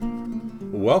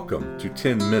Welcome to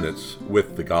 10 Minutes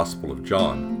with the Gospel of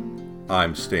John.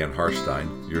 I'm Stan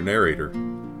Harstein, your narrator.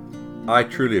 I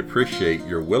truly appreciate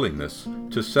your willingness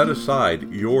to set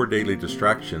aside your daily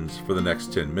distractions for the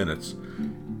next 10 minutes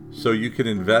so you can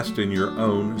invest in your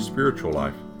own spiritual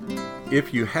life.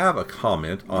 If you have a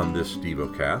comment on this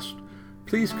DevoCast,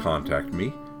 please contact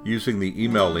me using the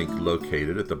email link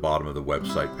located at the bottom of the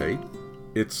website page.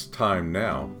 It's time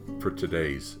now for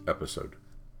today's episode.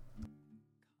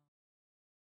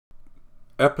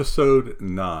 Episode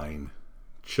 9,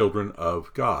 Children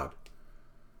of God.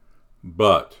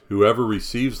 But whoever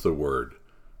receives the word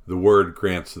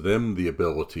grants them the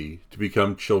ability to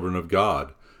become children of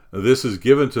God. This is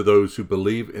given to those who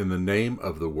believe in the name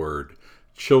of the word,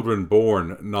 children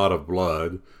born not of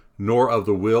blood, nor of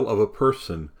the will of a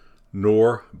person,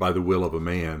 nor by the will of a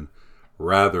man,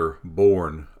 rather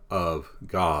born of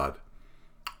God.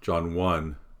 John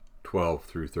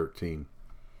 1:12-13.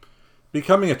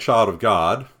 Becoming a child of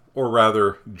God, or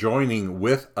rather joining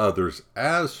with others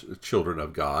as children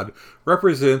of God,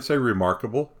 represents a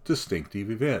remarkable, distinctive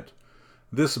event.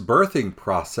 This birthing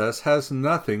process has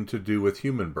nothing to do with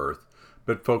human birth,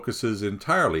 but focuses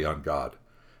entirely on God.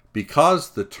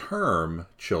 Because the term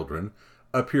children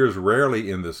appears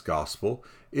rarely in this gospel,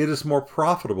 it is more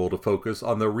profitable to focus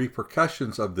on the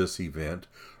repercussions of this event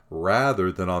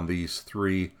rather than on these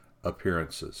three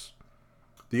appearances.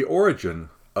 The origin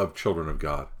of children of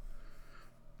God.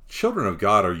 Children of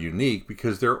God are unique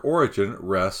because their origin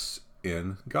rests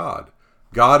in God.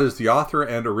 God is the author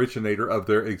and originator of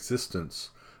their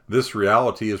existence. This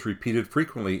reality is repeated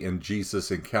frequently in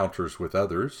Jesus' encounters with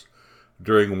others.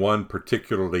 During one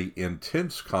particularly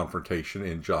intense confrontation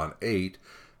in John 8,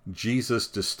 Jesus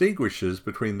distinguishes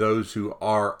between those who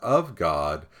are of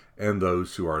God and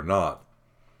those who are not.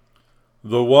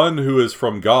 The one who is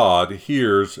from God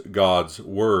hears God's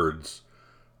words.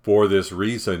 For this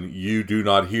reason you do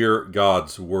not hear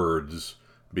God's words,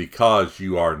 because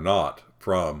you are not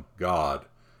from God.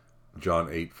 John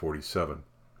 8:47.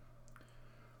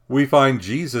 We find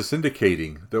Jesus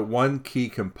indicating that one key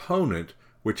component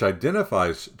which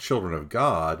identifies children of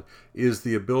God is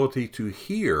the ability to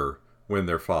hear when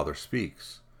their Father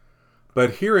speaks.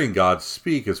 But hearing God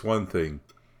speak is one thing.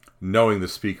 Knowing the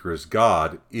speaker is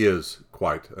God is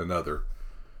quite another.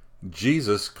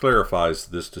 Jesus clarifies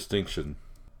this distinction.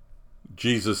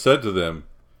 Jesus said to them,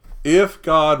 "If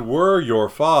God were your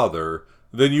Father,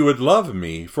 then you would love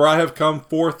me, for I have come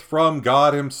forth from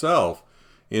God himself.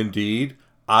 Indeed,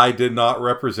 I did not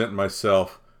represent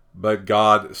myself, but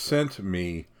God sent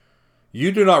me.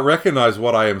 You do not recognize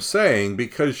what I am saying,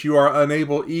 because you are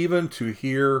unable even to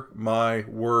hear my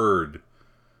word."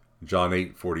 John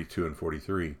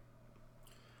 8:42-43.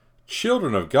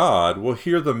 Children of God will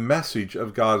hear the message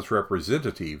of God's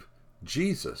representative,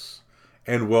 Jesus,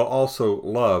 and will also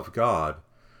love God.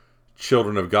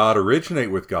 Children of God originate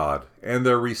with God, and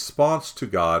their response to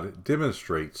God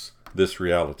demonstrates this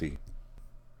reality.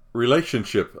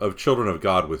 Relationship of children of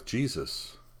God with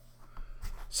Jesus.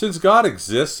 Since God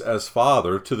exists as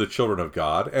Father to the children of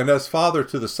God and as Father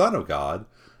to the Son of God,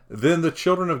 then the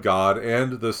children of God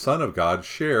and the Son of God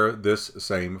share this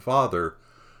same Father.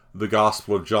 The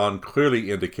Gospel of John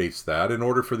clearly indicates that in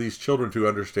order for these children to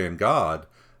understand God,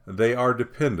 they are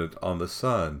dependent on the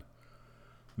Son.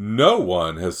 No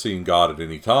one has seen God at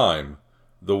any time.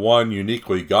 The one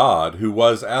uniquely God, who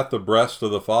was at the breast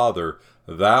of the Father,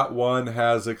 that one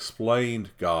has explained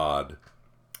God.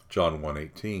 John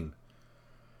 1:18.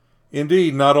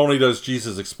 Indeed, not only does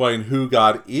Jesus explain who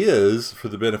God is for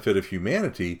the benefit of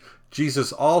humanity,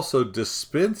 Jesus also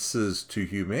dispenses to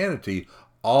humanity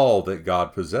all that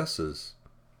God possesses.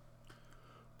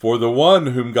 For the one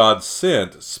whom God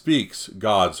sent speaks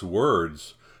God's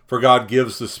words. For God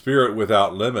gives the Spirit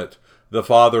without limit. The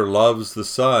Father loves the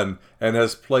Son and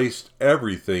has placed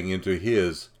everything into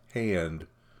his hand.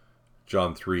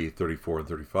 John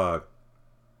 3:34-35.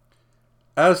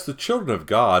 As the children of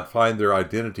God find their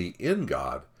identity in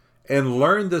God and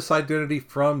learn this identity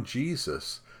from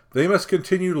Jesus, they must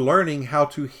continue learning how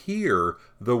to hear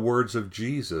the words of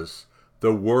Jesus,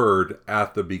 the Word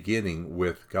at the beginning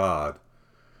with God.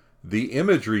 The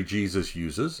imagery Jesus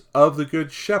uses of the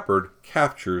Good Shepherd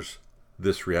captures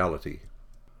this reality.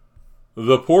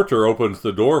 The porter opens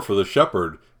the door for the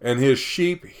shepherd, and his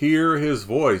sheep hear his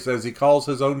voice as he calls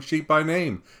his own sheep by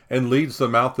name and leads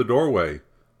them out the doorway.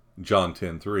 John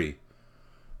 10:3.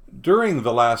 During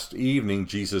the last evening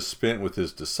Jesus spent with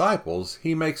his disciples,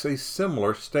 he makes a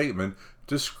similar statement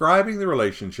describing the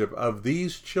relationship of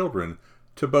these children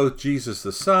to both Jesus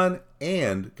the Son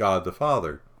and God the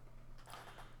Father.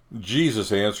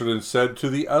 Jesus answered and said to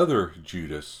the other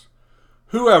Judas,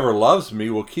 Whoever loves me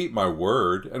will keep my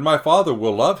word, and my Father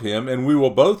will love him, and we will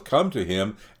both come to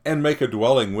him and make a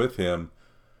dwelling with him.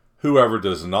 Whoever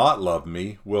does not love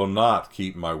me will not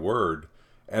keep my word,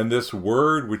 and this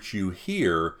word which you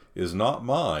hear is not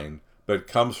mine, but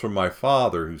comes from my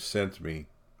Father who sent me.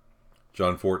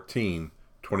 John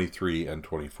 14:23 and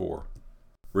 24.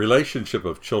 Relationship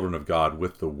of children of God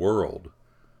with the world.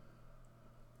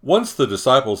 Once the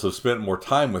disciples have spent more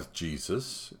time with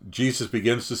Jesus, Jesus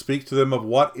begins to speak to them of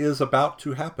what is about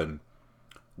to happen.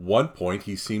 One point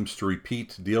he seems to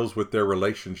repeat deals with their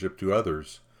relationship to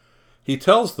others. He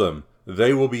tells them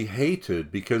they will be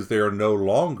hated because they are no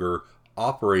longer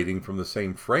operating from the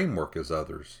same framework as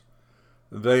others.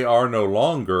 They are no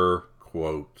longer,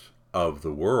 quote, of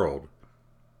the world.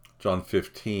 John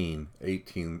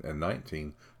 15:18 and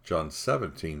 19, John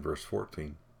 17, verse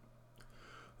 14.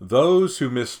 Those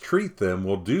who mistreat them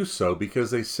will do so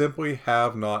because they simply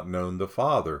have not known the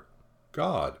Father,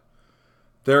 God.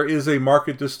 There is a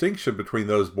marked distinction between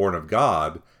those born of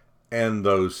God and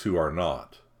those who are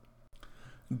not.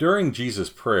 During Jesus'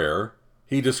 prayer,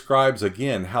 he describes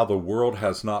again how the world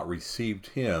has not received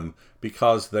him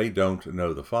because they don't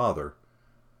know the Father.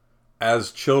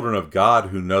 As children of God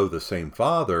who know the same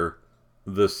Father,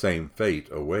 the same fate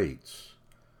awaits.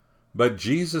 But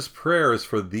Jesus' prayer is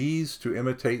for these to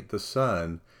imitate the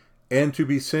Son and to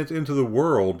be sent into the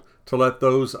world to let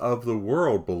those of the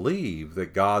world believe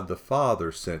that God the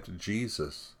Father sent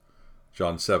Jesus.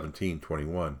 John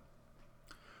 17:21.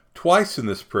 Twice in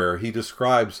this prayer he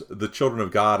describes the children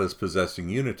of God as possessing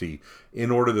unity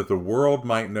in order that the world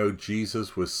might know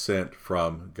Jesus was sent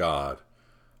from God.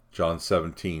 John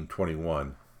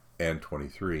 17:21 and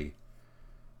 23.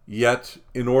 Yet,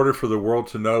 in order for the world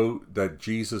to know that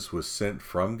Jesus was sent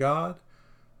from God,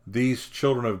 these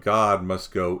children of God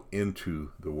must go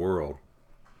into the world.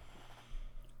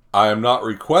 I am not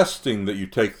requesting that you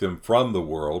take them from the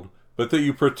world, but that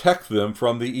you protect them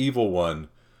from the evil one.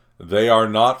 They are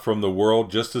not from the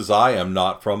world, just as I am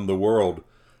not from the world.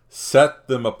 Set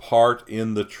them apart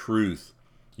in the truth.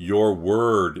 Your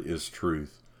word is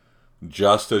truth.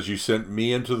 Just as you sent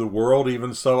me into the world,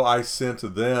 even so I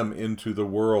sent them into the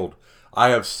world. I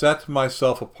have set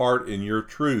myself apart in your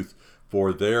truth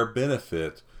for their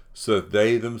benefit, so that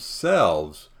they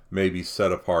themselves may be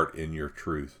set apart in your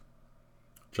truth.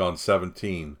 John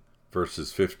 17,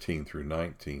 verses 15 through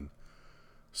 19.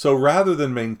 So rather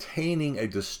than maintaining a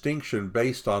distinction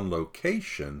based on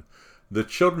location, the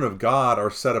children of God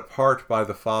are set apart by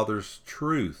the Father's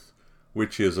truth,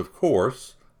 which is, of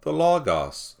course, the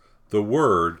Logos, the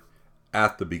Word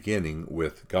at the beginning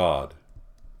with God.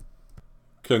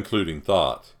 Concluding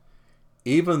thought.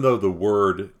 Even though the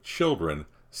word children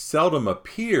seldom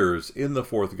appears in the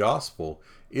fourth gospel,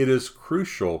 it is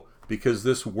crucial because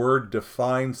this word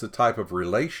defines the type of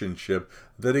relationship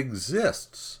that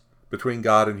exists between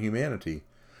God and humanity.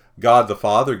 God the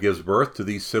Father gives birth to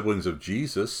these siblings of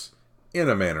Jesus, in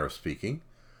a manner of speaking.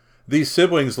 These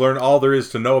siblings learn all there is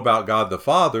to know about God the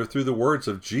Father through the words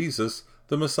of Jesus,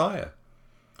 the Messiah.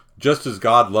 Just as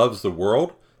God loves the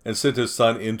world and sent his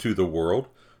Son into the world,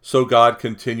 so God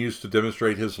continues to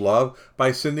demonstrate his love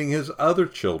by sending his other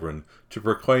children to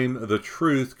proclaim the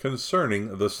truth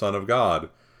concerning the Son of God.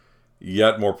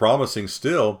 Yet more promising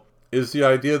still is the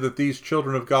idea that these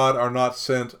children of God are not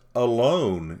sent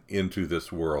alone into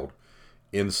this world.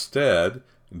 Instead,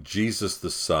 Jesus the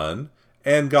Son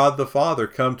and God the Father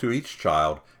come to each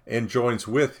child and joins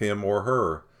with him or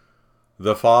her.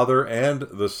 The Father and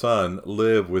the Son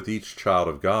live with each child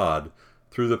of God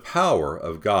through the power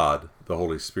of God, the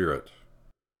Holy Spirit.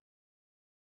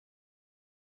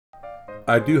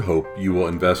 I do hope you will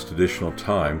invest additional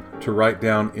time to write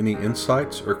down any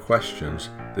insights or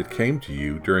questions that came to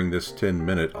you during this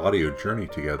 10-minute audio journey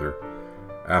together.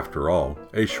 After all,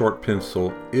 a short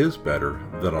pencil is better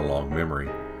than a long memory.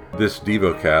 This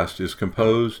DevoCast is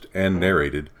composed and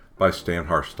narrated by Stan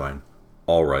Harstein.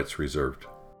 All rights reserved.